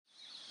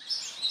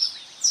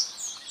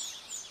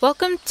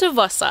Welcome to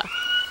VOSA,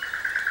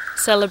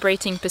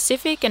 celebrating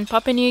Pacific and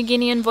Papua New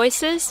Guinean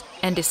voices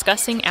and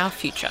discussing our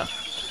future.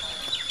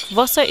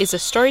 VOSA is a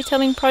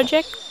storytelling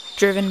project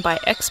driven by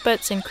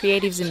experts and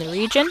creatives in the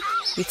region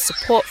with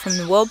support from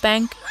the World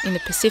Bank in the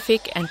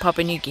Pacific and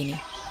Papua New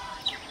Guinea.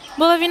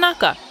 Bula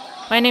vinaka!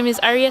 My name is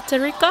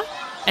Arietta Rika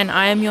and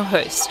I am your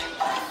host.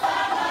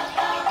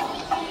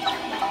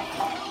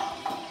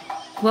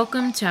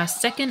 Welcome to our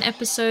second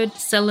episode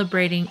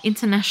celebrating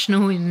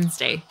International Women's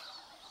Day.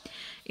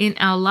 In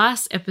our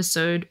last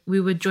episode, we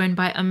were joined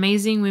by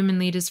amazing women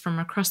leaders from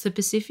across the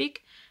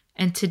Pacific,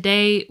 and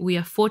today we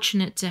are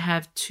fortunate to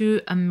have two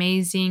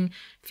amazing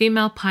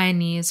female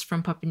pioneers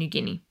from Papua New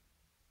Guinea.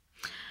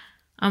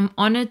 I'm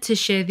honoured to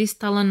share this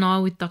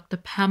talanoa with Dr.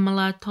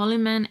 Pamela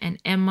Tolliman and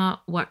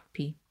Emma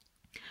Wakpi.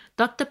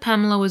 Dr.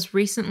 Pamela was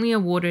recently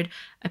awarded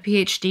a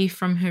PhD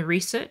from her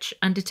research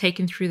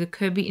undertaken through the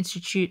Kirby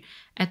Institute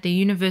at the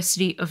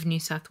University of New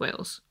South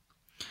Wales.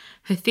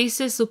 Her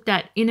thesis looked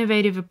at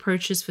innovative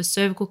approaches for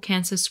cervical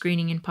cancer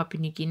screening in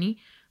Papua New Guinea,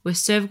 where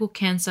cervical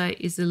cancer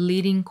is the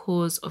leading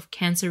cause of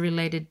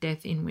cancer-related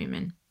death in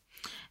women.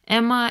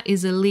 Emma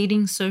is a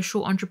leading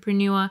social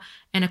entrepreneur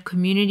and a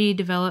community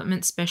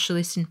development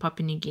specialist in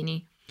Papua New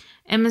Guinea.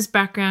 Emma's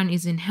background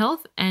is in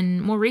health,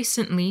 and more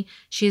recently,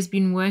 she has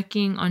been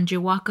working on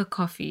Jiwaka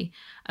Coffee,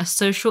 a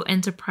social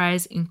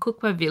enterprise in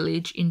Kukwa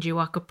Village in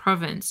Jiwaka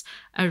Province,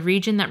 a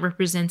region that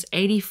represents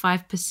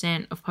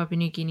 85% of Papua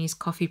New Guinea's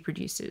coffee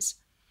producers.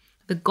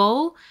 The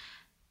goal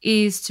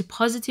is to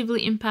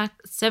positively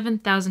impact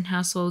 7,000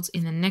 households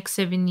in the next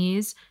 7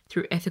 years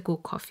through ethical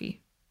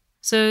coffee.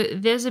 So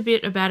there's a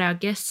bit about our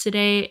guests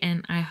today,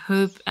 and I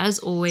hope, as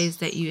always,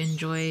 that you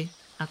enjoy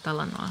our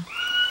talanoa.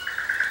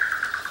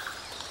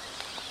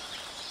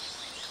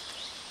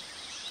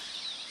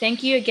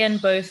 Thank you again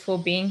both for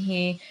being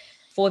here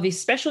for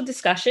this special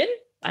discussion.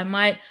 I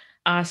might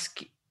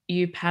ask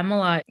you,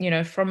 Pamela,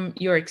 from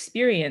your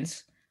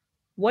experience,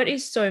 what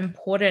is so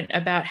important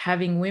about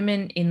having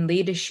women in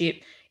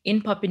leadership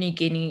in Papua New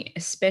Guinea,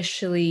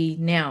 especially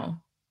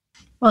now?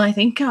 Well, I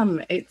think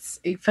it's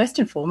first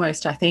and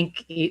foremost, I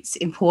think it's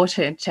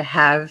important to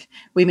have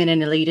women in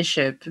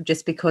leadership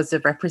just because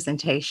of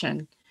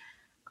representation.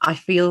 I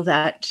feel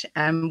that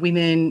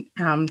women,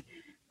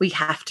 we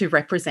have to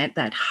represent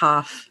that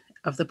half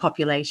of the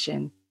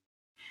population.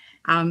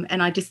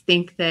 And I just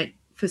think that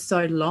for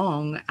so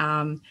long,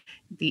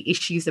 the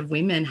issues of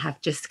women have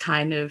just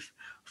kind of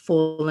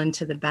fallen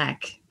to the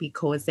back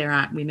because there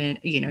aren't women,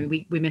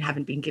 women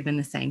haven't been given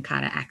the same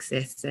kind of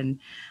access and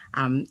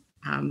I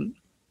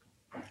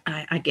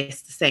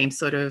guess the same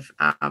sort of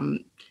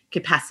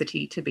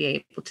capacity to be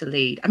able to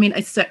lead. I mean,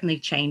 it's certainly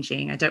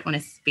changing. I don't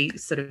want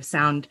to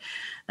sound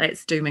like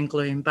it's doom and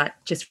gloom, but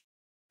just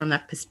from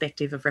that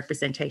perspective of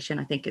representation,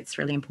 I think it's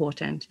really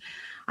important.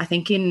 I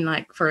think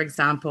for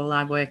example,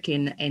 I work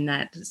in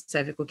that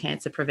cervical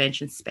cancer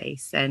prevention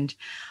space, and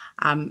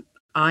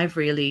I've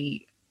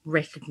really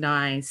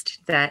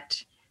recognised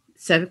that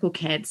cervical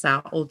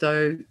cancer,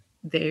 although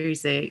there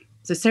is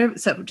so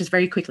just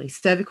very quickly,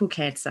 cervical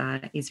cancer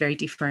is very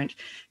different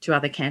to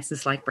other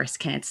cancers like breast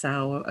cancer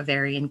or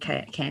ovarian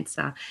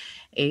cancer.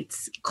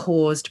 It's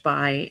caused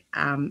by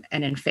an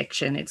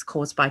infection. It's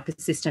caused by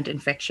persistent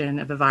infection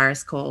of a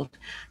virus called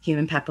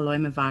human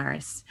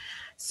papillomavirus.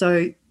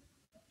 So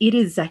it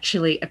is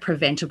actually a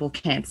preventable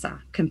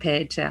cancer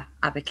compared to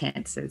other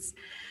cancers.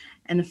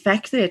 And the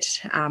fact that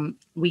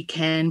we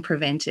can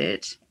prevent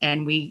it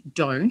and we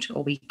don't,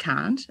 or we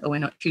can't, or we're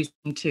not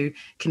choosing to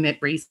commit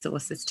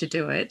resources to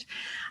do it,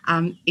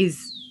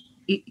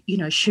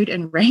 should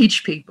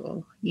enrage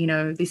people.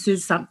 This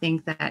is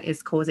something that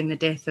is causing the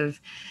death of,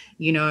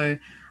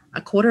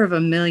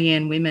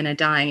 250,000 women are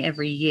dying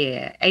every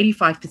year.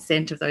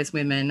 85% of those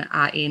women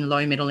are in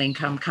low middle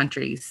income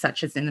countries,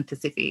 such as in the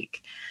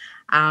Pacific.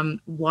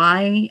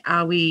 Why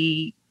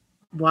aren't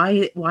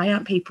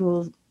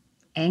people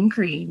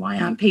angry? Why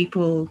aren't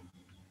people,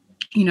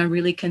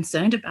 really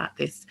concerned about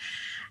this?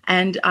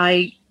 And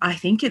I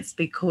think it's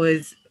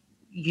because,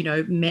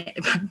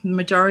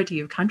 majority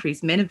of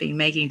countries, men have been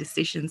making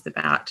decisions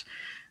about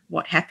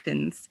what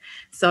happens.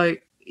 So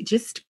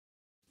just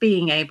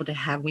being able to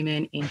have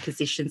women in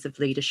positions of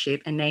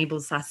leadership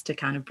enables us to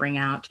kind of bring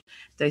out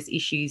those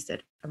issues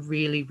that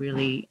really,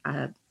 really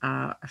are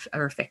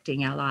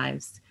affecting our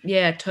lives.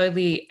 Yeah,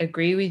 totally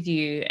agree with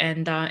you.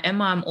 And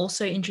Emma, I'm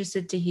also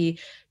interested to hear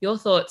your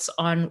thoughts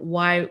on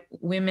why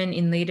women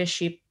in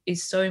leadership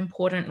is so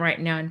important right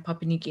now in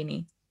Papua New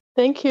Guinea.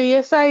 Thank you.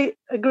 Yes, I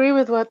agree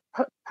with what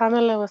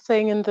Pamela was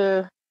saying in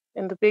the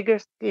bigger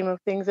scheme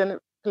of things, and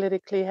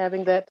politically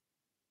having that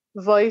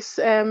voice.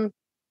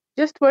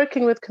 Just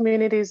working with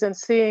communities and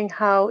seeing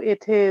how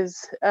it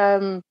is,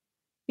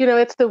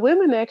 it's the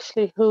women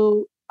actually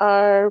who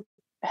are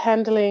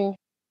handling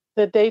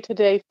the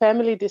day-to-day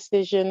family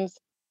decisions,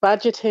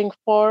 budgeting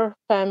for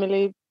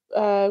family,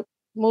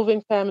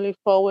 moving family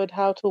forward,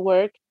 how to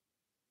work.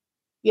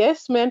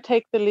 Yes, men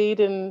take the lead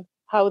in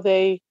how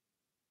they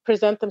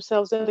present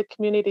themselves in the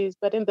communities,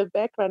 but in the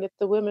background, it's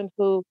the women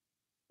who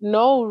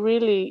know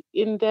really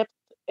in depth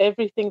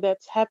everything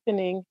that's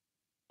happening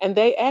and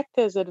they act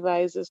as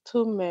advisors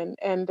to men,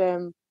 and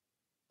then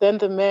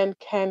the men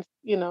can,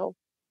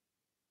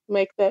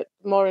 make that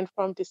more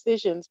informed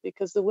decisions,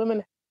 because the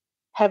women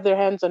have their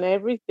hands on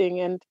everything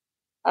and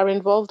are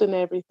involved in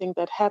everything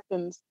that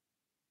happens.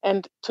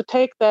 And to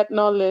take that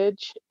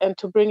knowledge and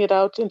to bring it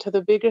out into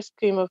the bigger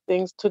scheme of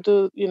things, to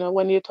do,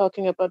 when you're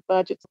talking about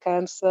budgets,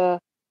 cancer,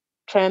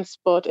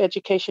 transport,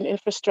 education,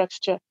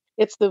 infrastructure,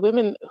 it's the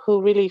women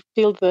who really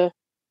feel the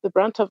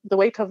brunt of the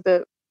weight of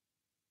the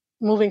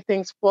moving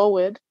things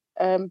forward.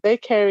 They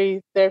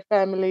carry their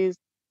families,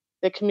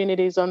 their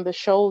communities on the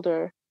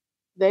shoulder.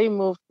 They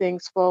move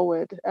things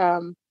forward.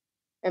 And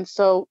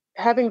so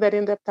having that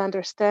in-depth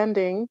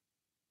understanding,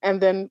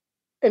 and then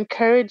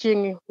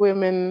encouraging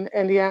women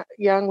and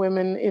young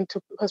women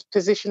into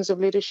positions of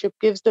leadership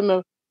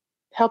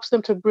helps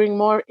them to bring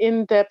more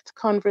in-depth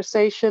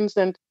conversations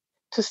and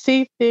to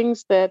see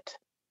things that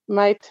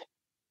might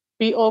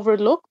be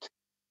overlooked,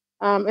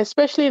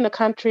 especially in a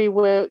country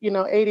where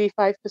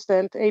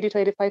 85%, 80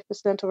 to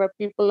 85% of our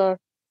people are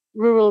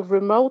rural,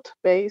 remote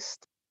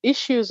based.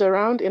 Issues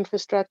around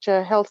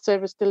infrastructure, health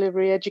service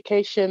delivery,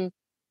 education,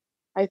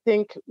 I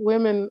think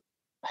women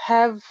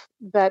have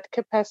that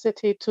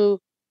capacity to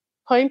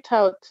point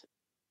out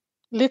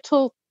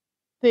little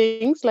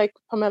things, like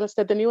Pamela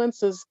said, the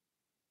nuances,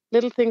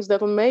 little things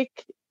that will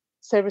make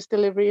service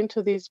delivery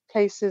into these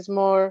places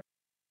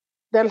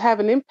that'll have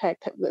an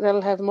impact,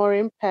 that'll have more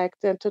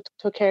impact, and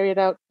to carry it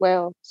out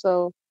well.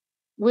 So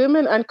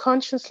women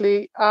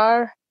unconsciously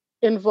are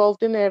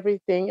involved in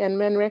everything, and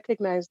men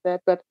recognize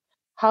that. But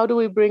how do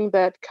we bring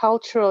that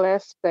cultural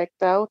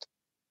aspect out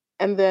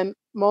and then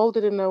mold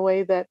it in a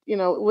way that,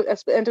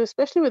 and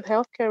especially with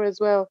healthcare as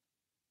well,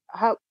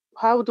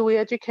 how do we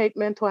educate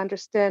men to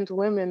understand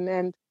women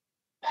and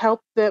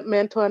help the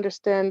men to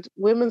understand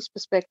women's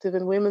perspective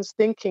and women's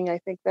thinking? I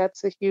think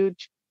that's a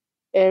huge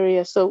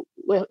area. So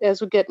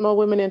as we get more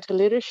women into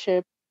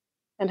leadership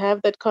and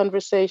have that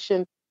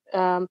conversation,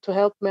 to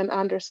help men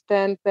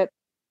understand that,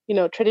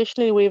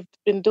 traditionally we've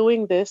been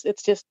doing this,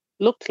 it's just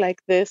looked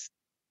like this.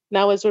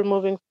 Now, as we're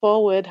moving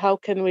forward, how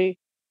can we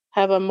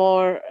have a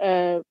more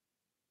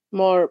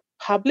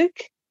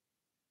public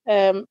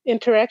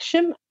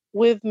interaction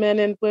with men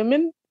and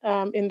women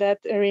in that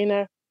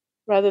arena,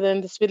 rather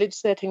than this village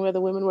setting where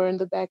the women were in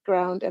the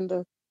background and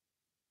the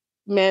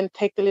men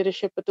take the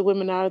leadership, but the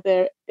women are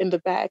there in the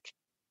back.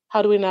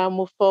 How do we now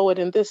move forward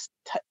in this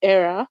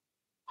era?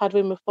 How do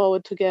we move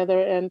forward together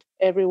and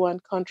everyone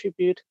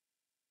contribute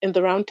in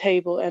the round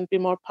table and be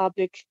more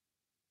public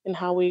in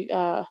how we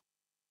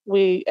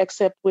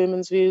accept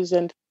women's views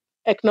and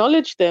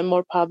acknowledge them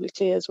more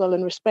publicly as well,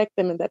 and respect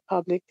them in that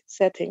public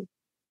setting?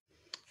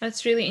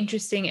 That's really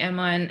interesting,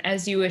 Emma. And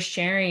as you were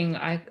sharing,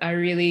 I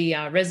really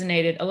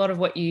resonated. A lot of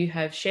what you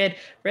have shared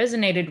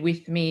resonated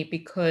with me,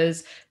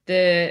 because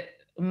the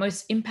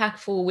most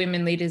impactful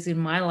women leaders in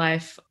my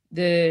life,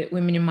 the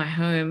women in my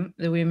home,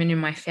 the women in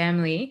my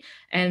family.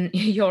 And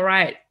you're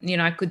right,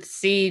 I could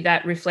see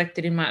that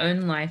reflected in my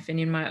own life and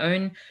in my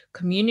own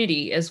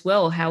community as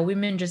well, how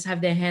women just have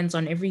their hands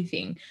on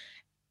everything.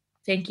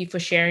 Thank you for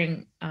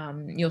sharing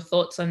your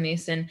thoughts on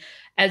this. And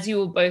as you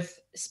were both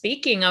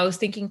speaking, I was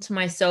thinking to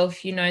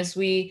myself,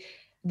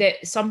 that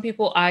some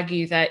people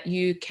argue that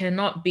you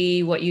cannot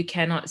be what you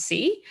cannot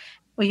see.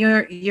 Well,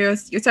 you're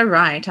so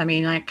right. I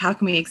mean, like, how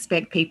can we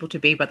expect people to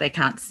be what they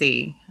can't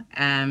see?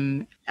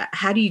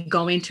 How do you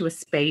go into a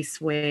space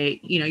where,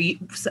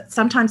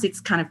 sometimes it's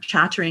kind of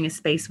chartering a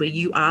space where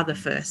you are the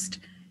first,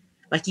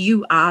 like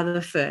you are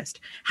the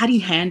first. How do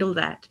you handle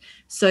that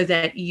so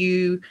that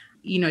you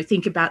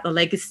think about the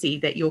legacy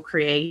that you're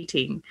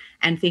creating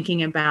and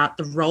thinking about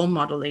the role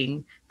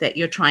modeling that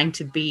you're trying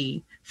to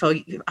be for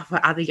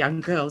other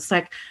young girls?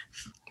 Like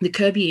the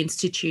Kirby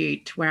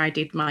Institute, where I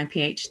did my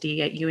PhD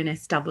at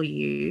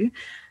UNSW,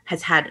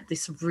 has had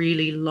this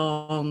really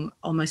long,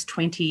 almost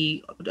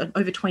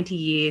over 20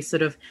 years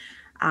sort of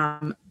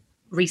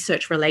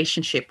research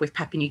relationship with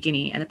Papua New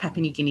Guinea and the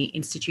Papua New Guinea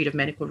Institute of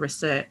Medical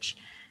Research.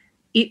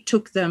 It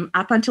took them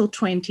up until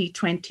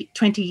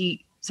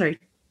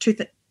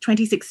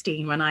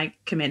 2016, when I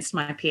commenced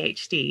my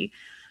PhD.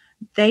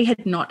 They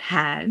had not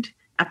had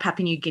a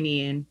Papua New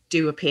Guinean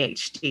do a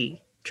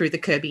PhD through the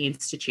Kirby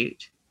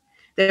Institute.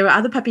 There were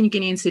other Papua New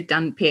Guineans who'd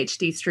done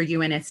PhDs through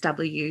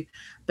UNSW,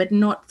 but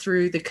not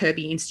through the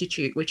Kirby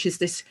Institute, which is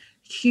this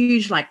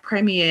huge, like,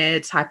 premier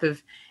type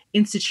of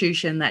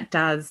institution that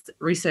does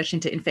research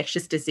into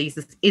infectious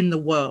diseases in the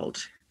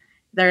world.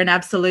 They're an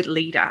absolute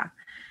leader.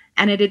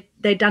 And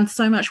they'd done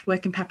so much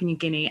work in Papua New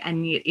Guinea,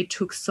 and it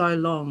took so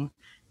long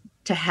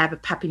to have a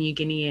Papua New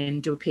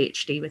Guinean do a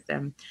PhD with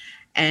them.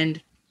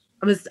 And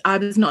I was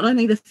not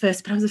only the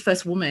first, but I was the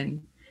first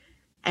woman.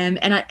 And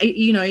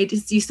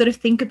you sort of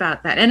think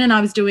about that. And then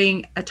I was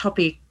doing a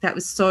topic that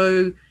was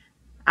so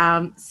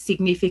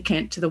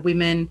significant to the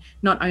women,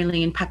 not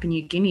only in Papua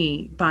New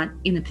Guinea, but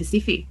in the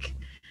Pacific.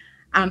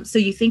 So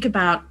you think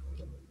about,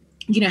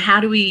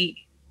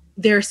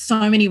 there are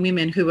so many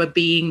women who are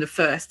being the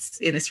firsts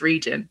in this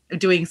region,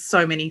 doing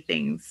so many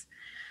things.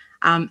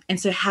 And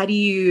so how do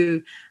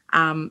you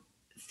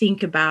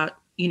think about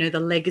the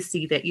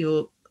legacy that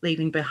you're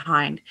leaving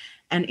behind?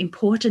 And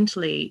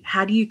importantly,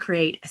 how do you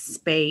create a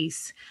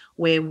space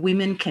where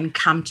women can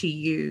come to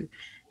you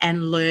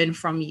and learn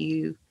from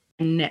you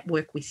and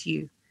network with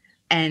you?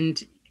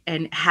 And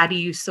how do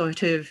you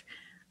sort of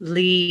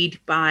lead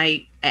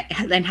by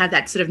and have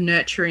that sort of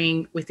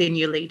nurturing within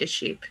your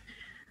leadership?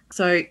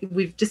 So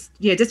we've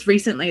just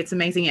recently, it's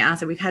amazing you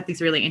asked, we've had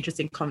these really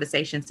interesting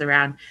conversations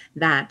around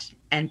that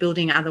and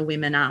building other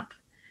women up,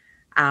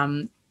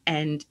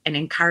 and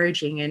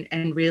encouraging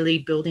and really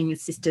building a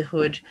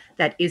sisterhood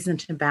that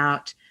isn't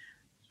about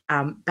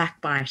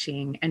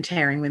backbiting and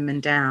tearing women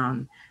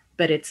down,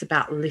 but it's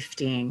about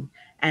lifting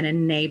and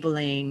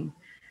enabling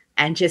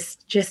and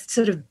just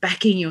sort of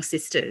backing your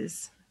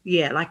sisters.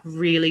 Yeah, like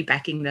really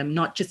backing them,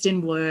 not just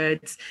in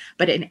words,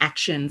 but in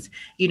actions.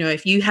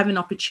 If you have an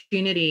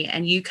opportunity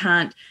and you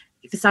can't,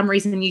 for some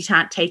reason you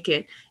can't take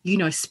it,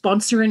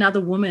 sponsor another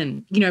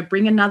woman,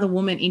 bring another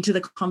woman into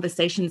the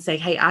conversation, say,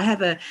 hey, I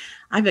have a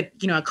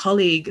a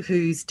colleague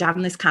who's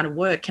done this kind of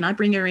work. Can I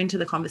bring her into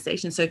the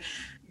conversation? So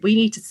we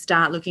need to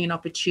start looking at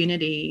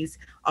opportunities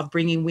of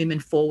bringing women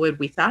forward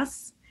with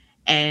us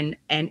and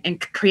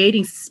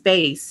creating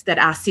space that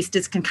our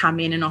sisters can come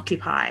in and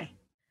occupy.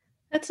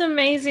 That's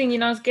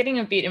amazing. I was getting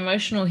a bit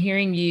emotional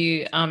hearing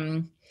you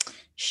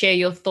share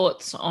your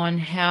thoughts on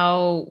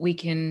how we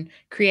can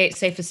create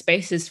safer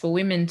spaces for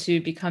women to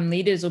become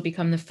leaders or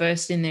become the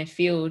first in their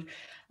field.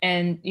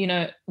 And,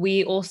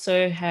 we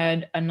also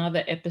had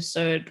another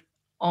episode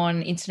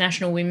on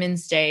International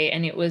Women's Day,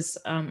 and it was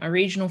a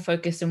regional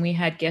focus, and we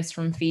had guests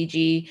from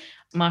Fiji,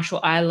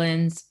 Marshall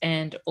Islands,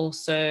 and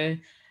also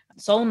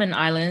Solomon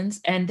Islands,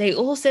 and they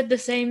all said the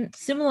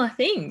similar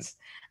things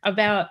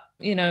about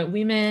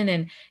women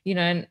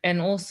and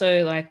and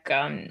also like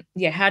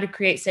how to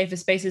create safer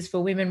spaces for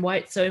women, why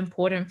it's so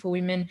important for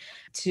women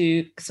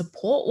to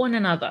support one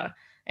another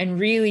and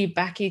really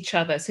back each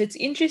other. So it's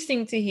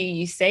interesting to hear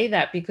you say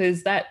that,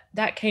 because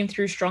that came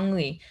through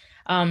strongly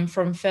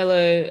from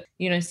fellow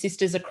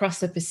sisters across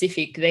the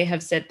Pacific. They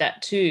have said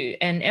that too.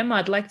 And Emma,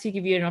 I'd like to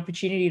give you an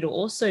opportunity to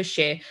also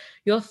share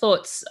your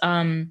thoughts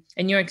and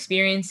your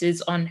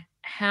experiences on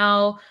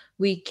how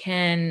we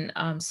can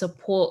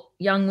support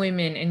young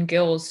women and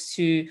girls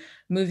to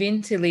move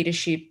into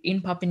leadership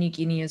in Papua New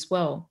Guinea as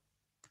well.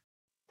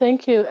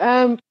 Thank you.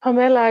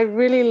 Pamela, I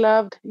really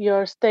loved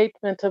your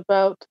statement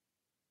about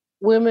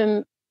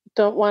women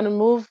don't want to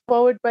move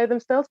forward by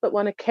themselves, but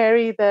want to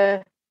carry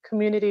the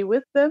community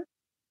with them.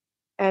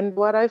 And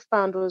what I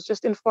found was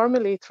just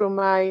informally through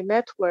my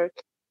network,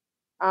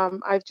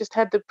 I've just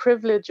had the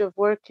privilege of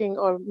working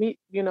or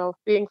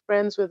being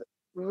friends with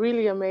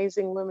really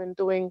amazing women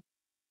doing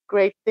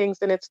great things.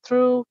 And it's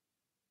through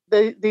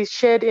these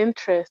shared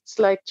interests.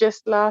 Like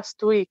just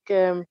last week,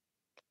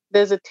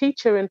 there's a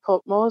teacher in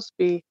Port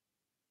Moresby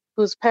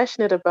who's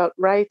passionate about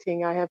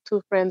writing. I have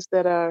two friends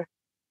that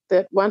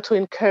want to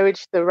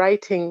encourage the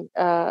writing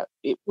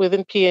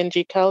within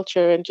PNG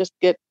culture and just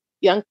get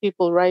young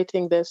people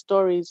writing their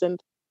stories and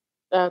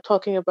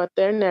talking about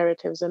their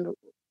narratives and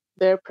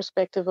their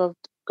perspective of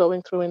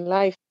going through in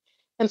life.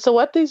 And so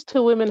what these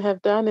two women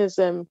have done is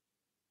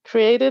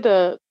created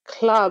a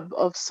club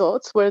of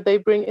sorts where they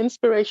bring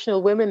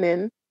inspirational women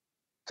in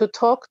to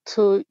talk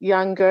to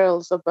young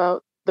girls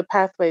about the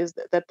pathways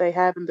that they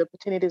have and the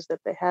opportunities that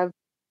they have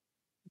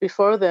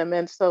before them.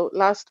 And so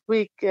last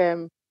week,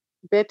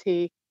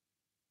 Betty,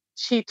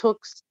 she took,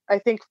 I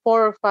think,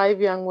 4 or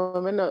 5 young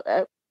women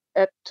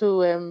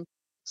to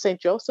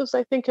St. Joseph's,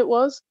 I think it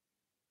was,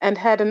 and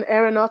had an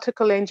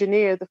aeronautical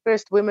engineer, the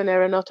first women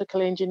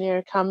aeronautical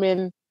engineer, come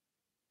in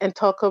and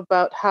talk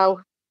about how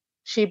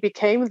she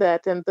became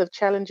that and the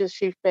challenges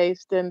she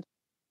faced and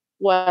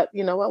what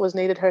was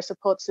needed, her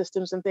support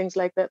systems and things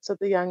like that, so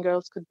the young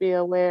girls could be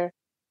aware.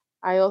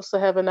 I also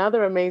have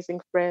another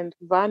amazing friend,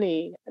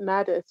 Vani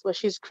Nadis, where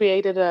she's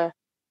created a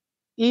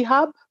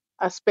e-hub,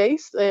 a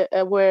space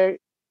where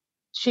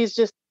she's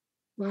just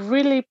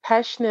really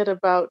passionate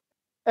about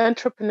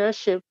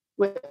entrepreneurship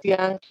with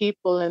young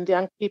people, and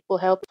young people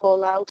help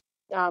fall out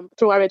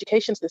through our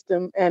education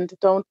system and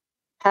don't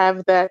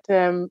have that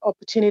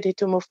opportunity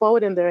to move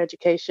forward in their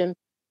education.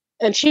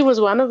 And she was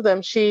one of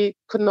them. She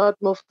could not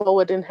move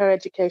forward in her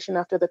education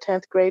after the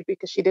 10th grade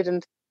because she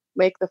didn't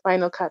make the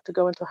final cut to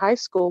go into high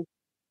school.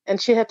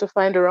 And she had to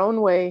find her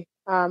own way.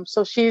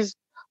 So she's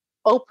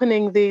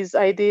opening these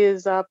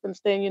ideas up and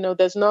saying,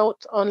 there's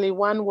not only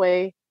one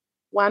way,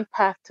 one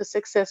path to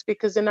success,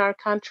 because in our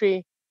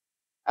country,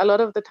 a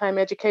lot of the time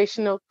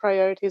educational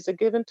priorities are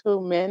given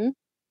to men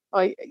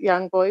or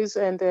young boys,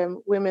 and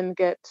women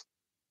get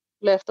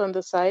left on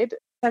the side.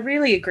 I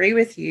really agree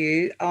with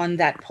you on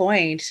that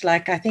point.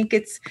 Like, I think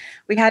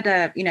we had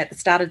at the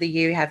start of the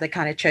year, we have the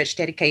kind of church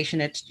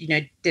dedication at,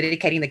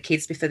 dedicating the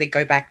kids before they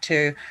go back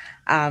to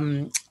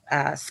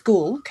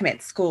school,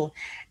 commence school.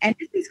 And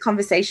these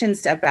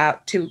conversations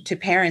about to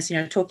parents,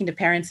 talking to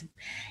parents,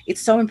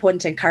 it's so important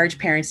to encourage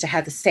parents to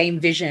have the same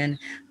vision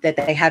that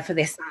they have for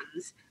their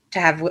sons. to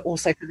have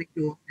also for the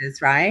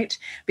daughters, right?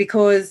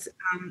 Because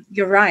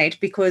you're right,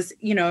 because,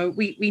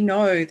 we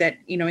know that,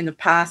 in the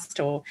past,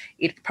 or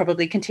it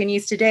probably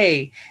continues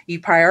today, you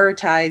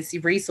prioritize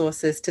your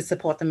resources to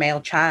support the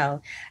male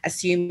child,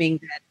 assuming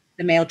that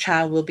the male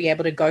child will be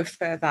able to go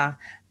further.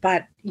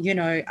 But, in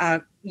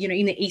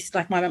the East,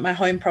 like my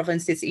home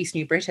province is East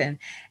New Britain,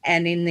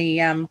 and in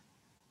the,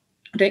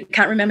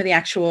 can't remember the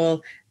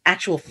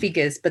actual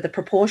figures, but the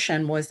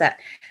proportion was that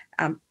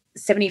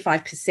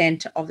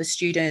 75% of the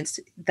students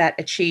that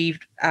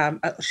achieved,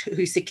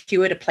 who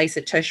secured a place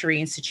at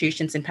tertiary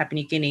institutions in Papua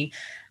New Guinea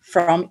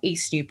from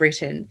East New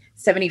Britain,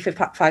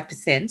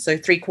 75%, so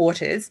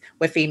 3/4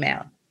 were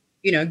female.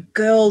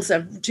 Girls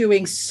are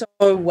doing so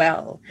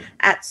well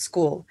at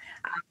school,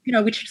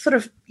 which sort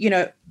of,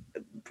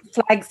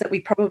 flags that we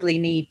probably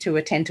need to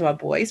attend to our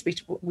boys.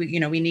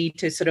 We need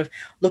to sort of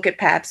look at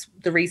perhaps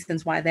the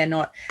reasons why they're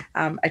not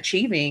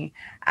achieving,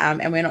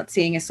 and we're not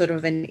seeing a sort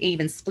of an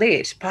even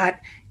split. But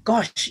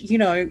gosh,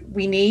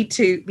 we need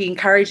to be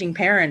encouraging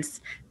parents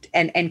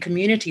and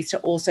communities to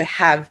also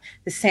have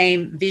the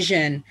same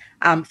vision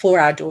for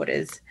our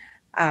daughters,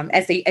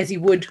 as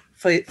you would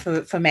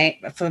for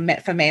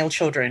male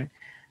children.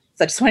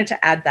 So I just wanted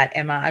to add that,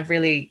 Emma. I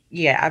really,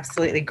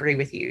 absolutely agree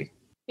with you.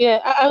 Yeah,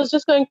 I was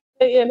just going to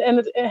say,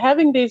 and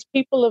having these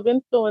people of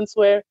influence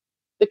where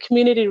the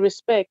community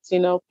respects,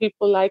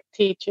 people like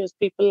teachers,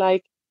 people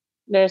like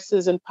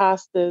nurses and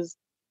pastors,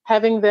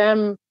 having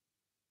them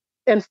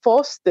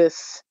enforce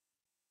this,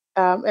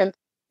 and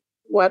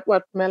what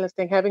Mel is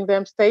saying, having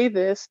them say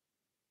this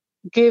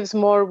gives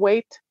more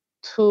weight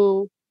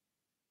to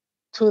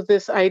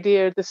this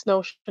idea, this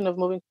notion of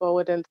moving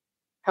forward and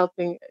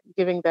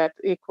giving that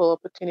equal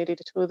opportunity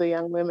to the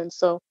young women.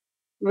 So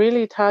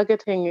really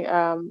targeting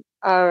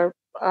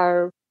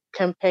our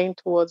campaign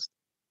towards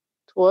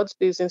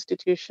these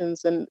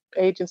institutions and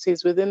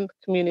agencies within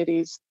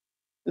communities,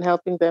 and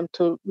helping them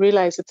to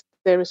realize it's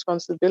their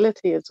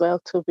responsibility as well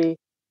to be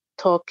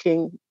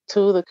talking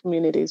to the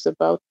communities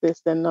about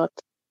this, and not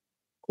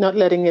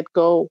letting it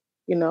go,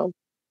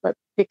 but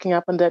picking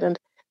up on that, and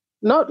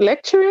not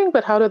lecturing,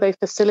 but how do they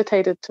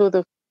facilitate it to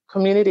the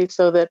community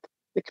so that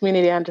the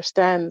community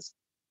understands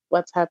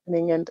what's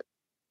happening and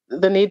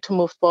the need to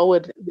move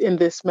forward in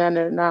this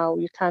manner now.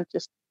 You can't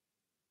just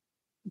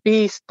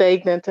be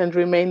stagnant and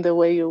remain the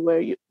way you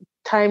were.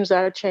 Times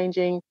are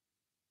changing.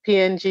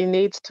 PNG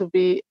needs to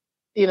be,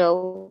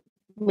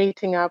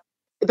 meeting up.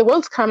 The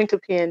world's coming to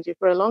PNG.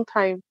 For a long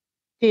time,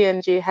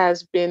 PNG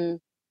has been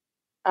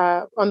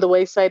on the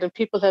wayside, and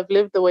people have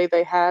lived the way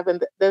they have.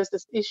 And there's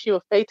this issue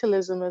of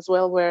fatalism as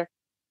well, where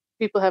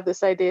people have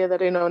this idea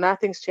that,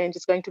 nothing's changed,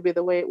 it's going to be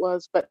the way it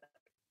was. But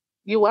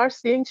you are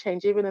seeing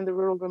change even in the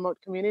rural, remote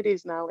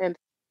communities now, and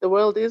the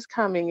world is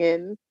coming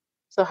in.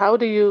 So how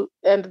do you,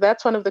 and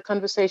that's one of the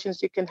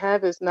conversations you can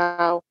have, is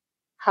now,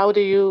 how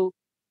do you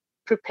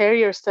prepare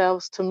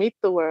yourselves to meet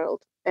the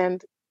world?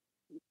 And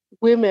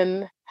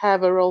women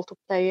have a role to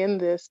play in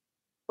this.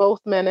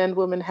 Both men and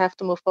women have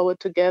to move forward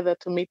together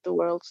to meet the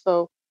world.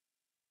 So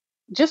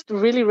just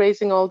really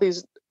raising all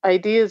these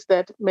ideas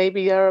that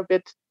maybe are a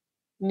bit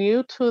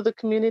new to the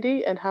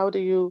community, and how do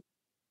you,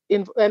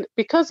 and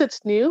because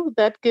it's new,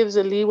 that gives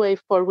a leeway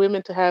for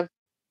women to have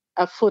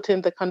a foot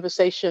in the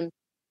conversation,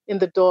 in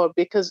the door,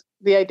 because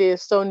the idea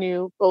is so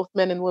new, both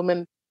men and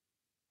women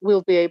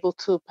will be able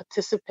to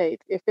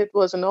participate. If it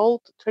was an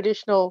old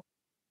traditional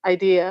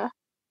idea,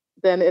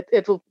 then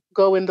it will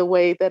go in the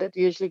way that it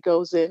usually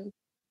goes in,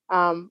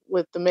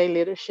 with the male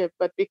leadership.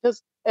 But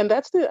and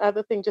that's the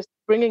other thing, just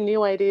bringing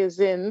new ideas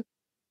in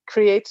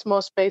creates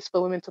more space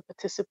for women to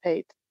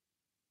participate.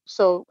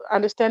 So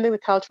understanding the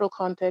cultural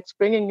context,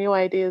 bringing new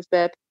ideas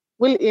that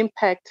will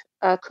impact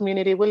a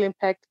community, will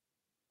impact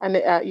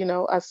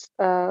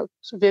a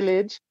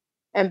village,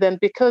 and then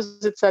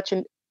because it's such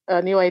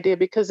a new idea,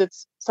 because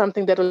it's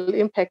something that will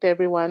impact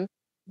everyone,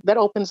 that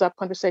opens up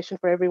conversation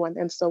for everyone.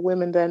 And so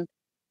women then,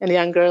 and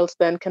young girls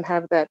then, can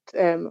have that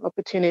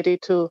opportunity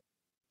to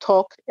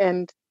talk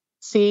and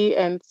see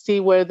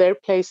where their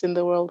place in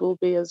the world will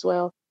be as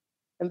well.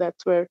 And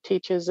that's where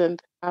teachers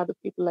and other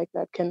people like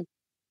that can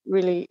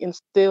really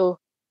instill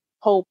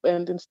hope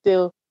and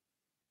instill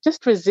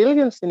just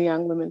resilience in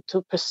young women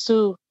to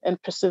pursue and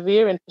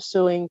persevere in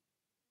pursuing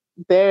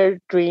their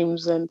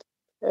dreams, and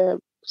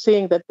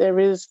seeing that there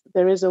is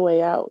a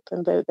way out,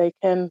 and that they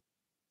can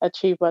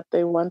achieve what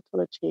they want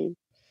to achieve.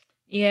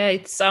 Yeah,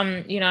 it's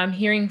I'm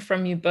hearing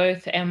from you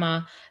both,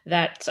 Emma,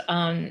 that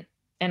and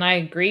I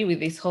agree with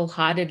this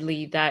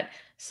wholeheartedly, that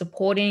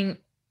supporting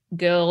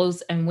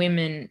girls and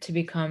women to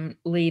become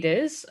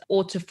leaders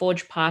or to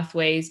forge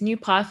new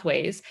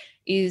pathways,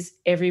 is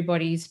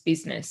everybody's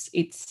business.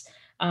 It's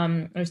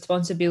a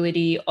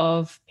responsibility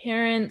of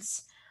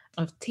parents,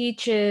 of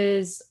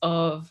teachers,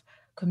 of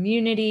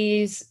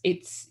communities.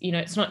 It's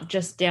not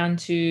just down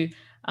to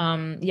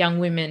young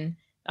women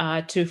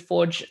to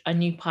forge a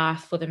new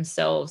path for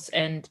themselves.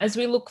 And as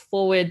we look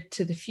forward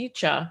to the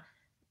future,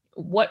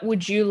 what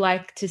would you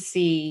like to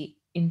see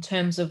in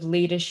terms of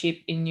leadership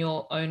in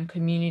your own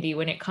community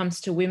when it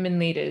comes to women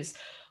leaders?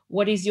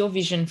 What is your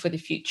vision for the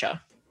future?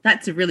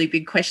 That's a really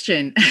big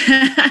question.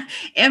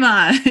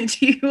 Emma,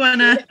 do you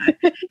want to?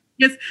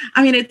 Yes,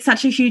 I mean, it's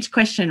such a huge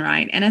question,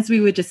 right? And as we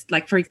were just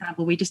like, for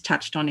example, we just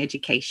touched on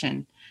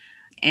education,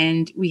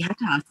 and we had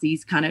to ask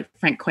these kind of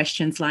frank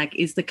questions like,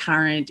 is the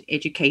current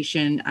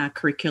education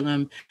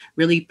curriculum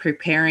really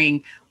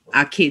preparing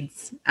our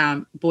kids,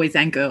 boys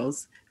and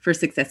girls, for a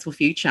successful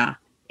future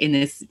in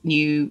this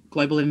new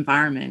global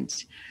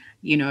environment?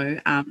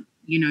 Do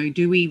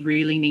we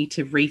really need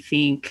to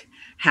rethink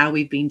how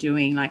we've been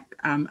doing? Like,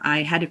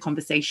 I had a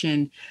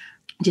conversation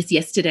just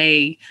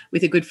yesterday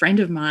with a good friend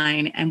of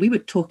mine, and we were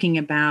talking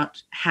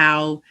about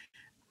how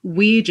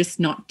we're just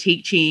not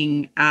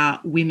teaching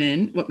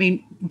women,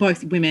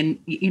 both women,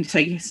 so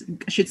I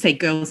should say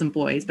girls and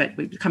boys, but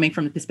we're coming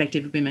from the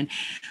perspective of women,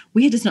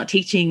 we are just not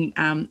teaching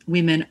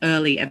women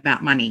early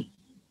about money.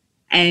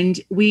 And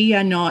we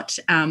are not,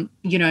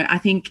 I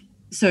think,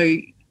 so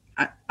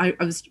I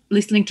was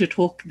listening to a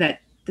talk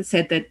that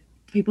said that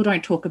people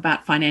don't talk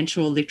about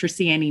financial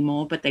literacy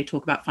anymore, but they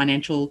talk about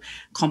financial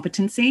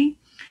competency.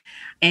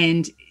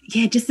 And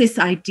yeah, just this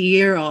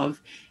idea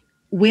of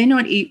we're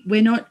not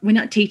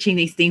teaching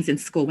these things in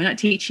school. We're not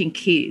teaching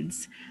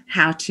kids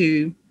how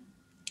to,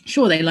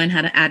 sure, they learn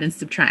how to add and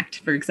subtract,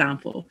 for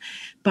example,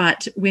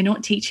 but we're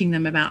not teaching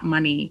them about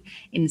money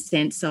in the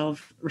sense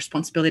of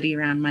responsibility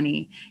around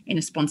money, in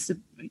response to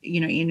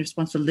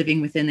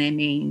living within their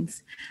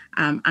means,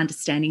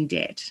 understanding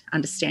debt,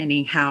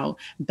 understanding how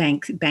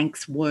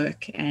banks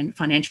work and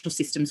financial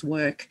systems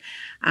work,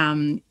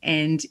 and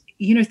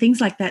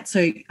things like that.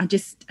 So I'm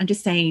just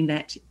saying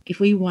that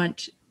if we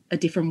want a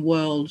different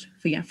world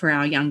for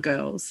our young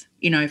girls,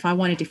 if I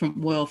want a different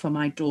world for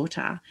my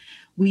daughter,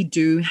 we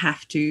do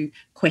have to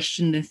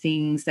question the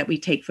things that we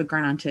take for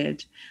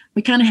granted.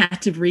 We kind of have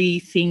to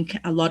rethink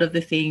a lot of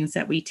the things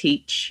that we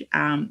teach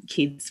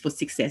kids for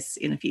success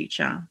in the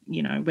future,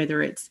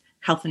 whether it's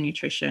health and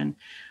nutrition,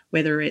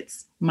 whether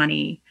it's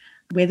money,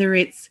 whether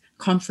it's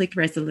conflict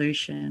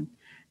resolution,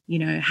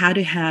 how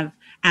to have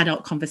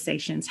adult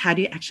conversations, how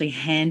do you actually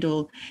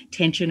handle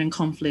tension and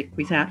conflict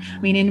without,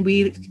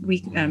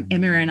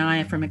 Emma and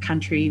I are from a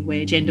country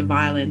where gender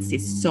violence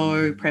is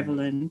so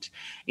prevalent.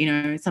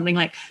 Something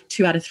like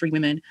 2 out of 3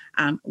 women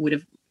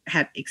would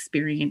have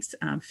experienced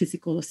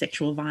physical or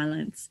sexual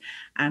violence.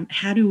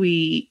 How do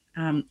we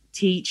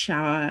teach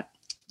our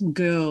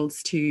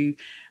girls to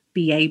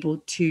be able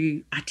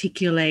to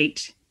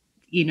articulate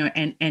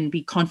and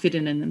be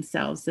confident in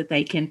themselves, that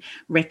they can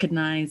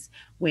recognize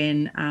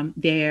when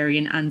they're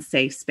in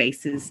unsafe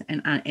spaces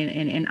and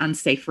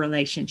unsafe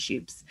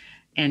relationships.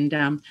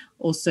 And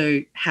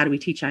also, how do we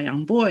teach our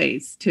young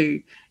boys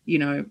to,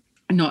 to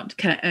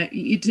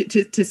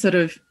sort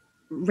of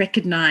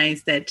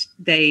recognize that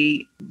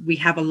we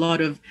have a lot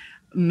of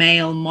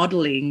male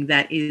modeling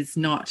that is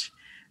not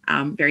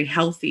very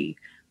healthy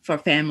for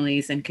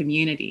families and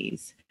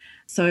communities.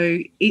 So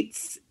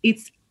it's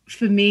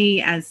for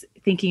me, as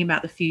thinking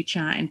about the future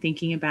and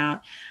thinking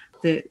about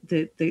the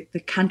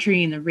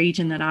country and the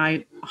region that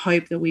I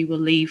hope that we will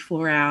leave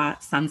for our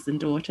sons and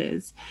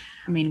daughters.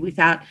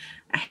 Without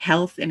a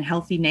health and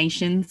healthy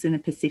nations in the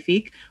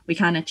Pacific, we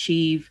can't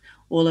achieve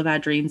all of our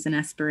dreams and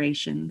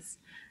aspirations.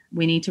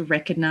 We need to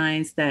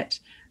recognize that,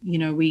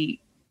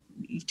 we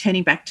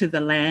turning back to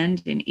the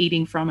land and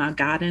eating from our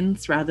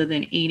gardens rather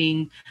than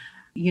eating,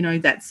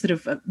 that sort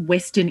of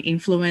Western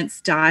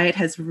influence diet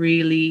has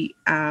really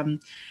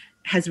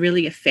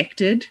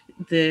affected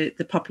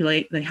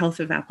the health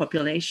of our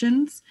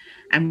populations,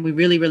 and we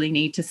really, really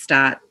need to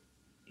start,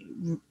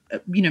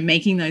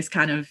 making those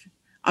kind of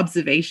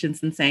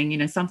observations and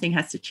saying, something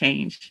has to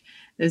change.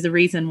 There's a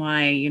reason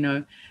why,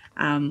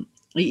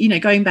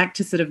 going back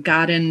to sort of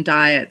garden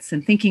diets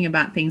and thinking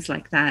about things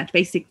like that,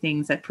 basic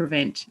things that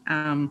prevent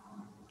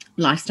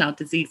lifestyle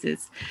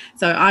diseases.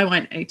 So I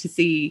want to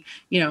see,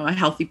 a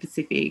healthy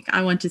Pacific.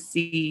 I want to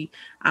see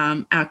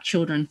our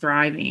children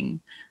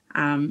thriving.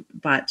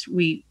 But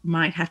we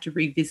might have to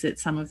revisit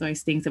some of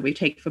those things that we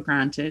take for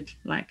granted,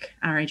 like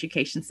our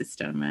education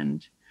system.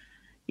 And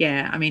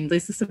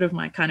this is sort of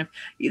my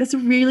that's a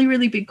really,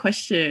 really big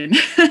question.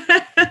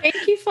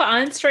 Thank you for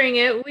answering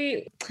it.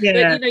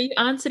 You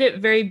answered it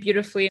very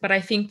beautifully, but I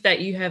think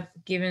that you have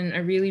given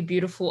a really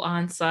beautiful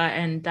answer,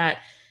 and that,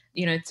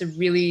 it's a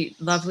really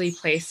lovely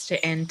place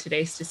to end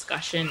today's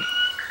discussion.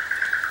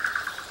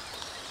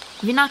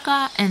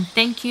 Vinaka, and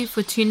thank you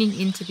for tuning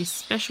into this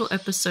special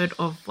episode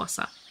of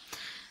Vossa.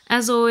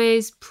 As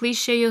always, please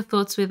share your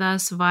thoughts with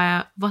us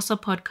via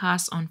Vossa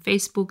Podcast on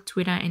Facebook,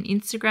 Twitter, and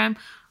Instagram.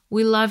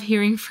 We love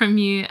hearing from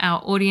you. Our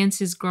audience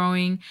is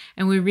growing,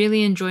 and we're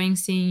really enjoying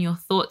seeing your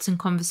thoughts and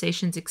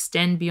conversations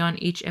extend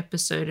beyond each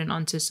episode and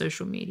onto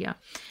social media.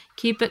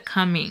 Keep it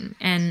coming.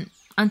 And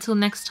until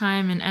next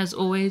time, and as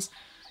always,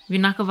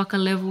 Vinaka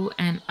Vakalevu,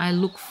 and I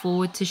look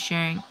forward to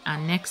sharing our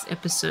next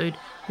episode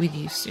with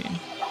you soon.